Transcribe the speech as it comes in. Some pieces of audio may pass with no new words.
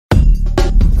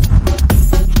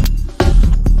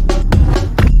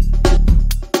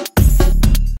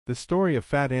The story of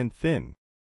fat and thin.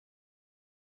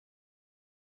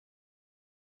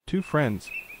 Two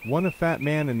friends, one a fat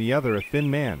man and the other a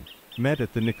thin man, met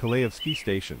at the Nikolaevsky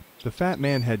station. The fat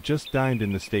man had just dined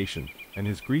in the station, and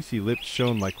his greasy lips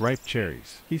shone like ripe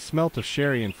cherries. He smelt of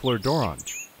sherry and fleur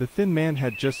d'orange. The thin man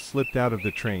had just slipped out of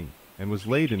the train, and was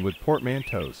laden with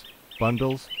portmanteaus,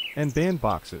 bundles, and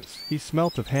bandboxes. He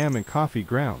smelt of ham and coffee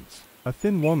grounds. A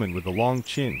thin woman with a long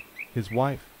chin, his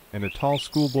wife, and a tall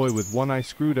schoolboy with one eye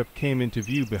screwed up came into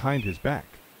view behind his back.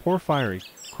 "Porfiry,"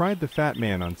 cried the fat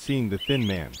man on seeing the thin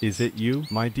man. "Is it you,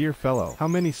 my dear fellow? How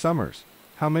many summers?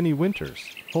 How many winters?"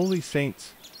 "Holy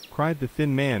saints!" cried the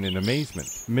thin man in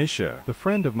amazement. "Misha, the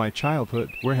friend of my childhood,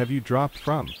 where have you dropped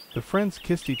from?" The friends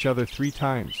kissed each other 3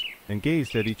 times, and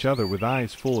gazed at each other with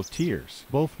eyes full of tears.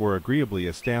 Both were agreeably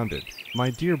astounded. "My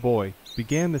dear boy,"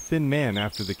 began the thin man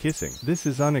after the kissing, "this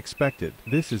is unexpected.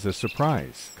 This is a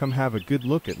surprise. Come have a good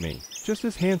look at me. Just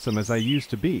as handsome as I used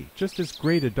to be. Just as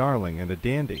great a darling and a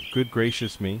dandy. Good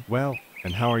gracious me. Well,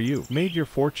 and how are you? Made your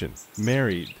fortune?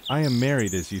 Married? I am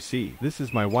married, as you see. This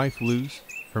is my wife Luz.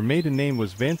 Her maiden name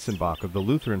was Vansenbach of the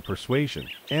Lutheran persuasion.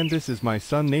 And this is my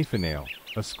son Nathanael,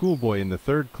 a schoolboy in the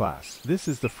 3rd class. This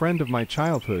is the friend of my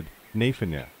childhood,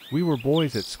 Nathanael. We were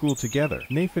boys at school together."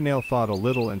 Nathanael thought a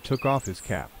little and took off his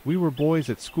cap. "We were boys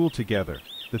at school together,"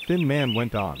 the thin man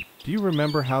went on. "Do you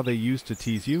remember how they used to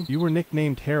tease you? You were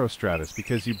nicknamed Herostratus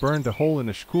because you burned a hole in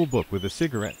a school book with a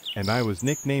cigarette, and I was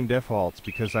nicknamed F-Waltz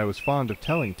because I was fond of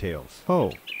telling tales.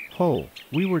 Ho, ho,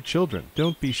 we were children.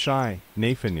 Don't be shy,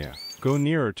 Nathanael. Go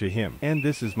nearer to him. And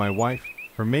this is my wife.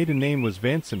 Her maiden name was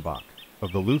Vansenbach,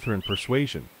 of the Lutheran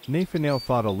persuasion." Nathanael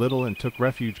thought a little and took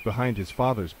refuge behind his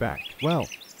father's back. "Well,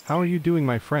 how are you doing,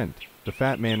 my friend?" the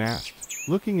fat man asked,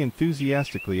 looking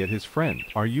enthusiastically at his friend.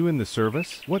 "Are you in the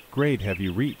service? What grade have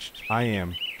you reached?" "I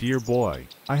am, dear boy.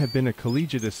 I have been a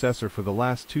collegiate assessor for the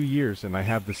last 2 years and I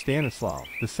have the Stanislav.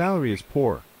 The salary is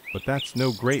poor, but that's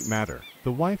no great matter.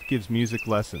 The wife gives music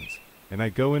lessons, and I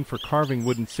go in for carving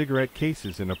wooden cigarette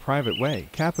cases in a private way.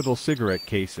 Capital cigarette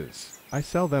cases. I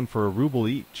sell them for ₹1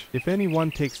 each. If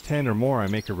anyone takes 10 or more I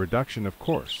make a reduction, of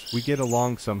course. We get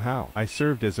along somehow. I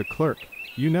served as a clerk,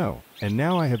 you know, and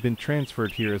now I have been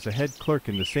transferred here as a head clerk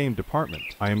in the same department.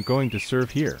 I am going to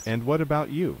serve here. And what about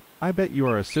you? I bet you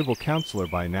are a civil counselor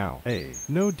by now, eh?"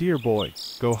 "No, dear boy,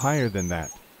 go higher than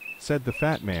that," said the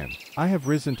fat man. "I have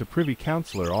risen to privy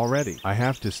councillor already. I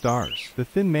have to stars." The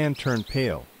thin man turned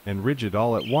pale and rigid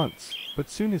all at once, but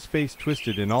soon his face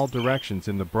twisted in all directions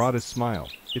in the broadest smile.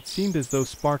 It seemed as though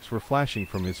sparks were flashing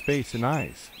from his face and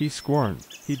eyes. He squirmed.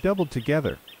 He doubled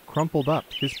together, crumpled up.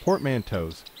 His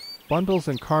portmanteaus, bundles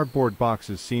and cardboard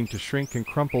boxes seemed to shrink and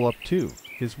crumple up too.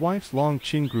 His wife's long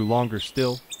chin grew longer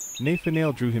still.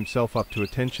 Nathanael drew himself up to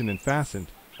attention and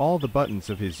fastened all the buttons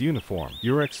of his uniform.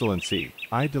 "Your Excellency,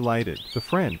 I delighted. The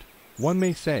friend, one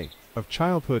may say, of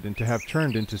childhood, and to have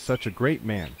turned into such a great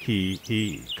man."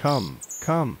 He. Come.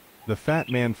 The fat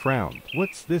man frowned.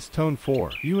 "What's this tone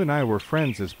for? You and I were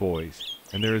friends as boys,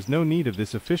 and there is no need of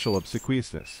this official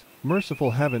obsequiousness."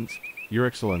 "Merciful heavens, Your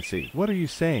Excellency, what are you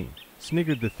saying?"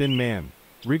 sniggered the thin man,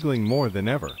 wriggling more than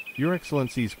ever. "Your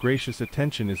Excellency's gracious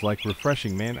attention is like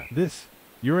refreshing manna. This,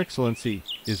 Your Excellency,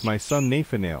 is my son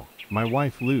Nathanael, my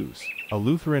wife Luz, a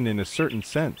Lutheran in a certain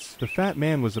sense." The fat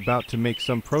man was about to make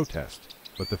some protest,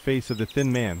 but the face of the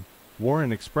thin man wore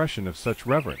an expression of such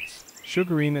reverence,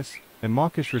 sugariness, and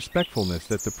mawkish respectfulness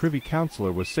that the privy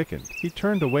councillor was sickened. He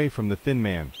turned away from the thin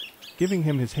man, giving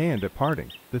him his hand at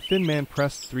parting. The thin man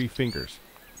pressed 3 fingers,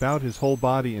 bowed his whole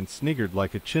body and sniggered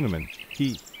like a Chinaman.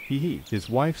 He. His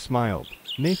wife smiled.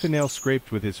 Nathanael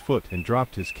scraped with his foot and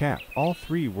dropped his cap. All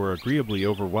 3 were agreeably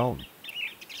overwhelmed.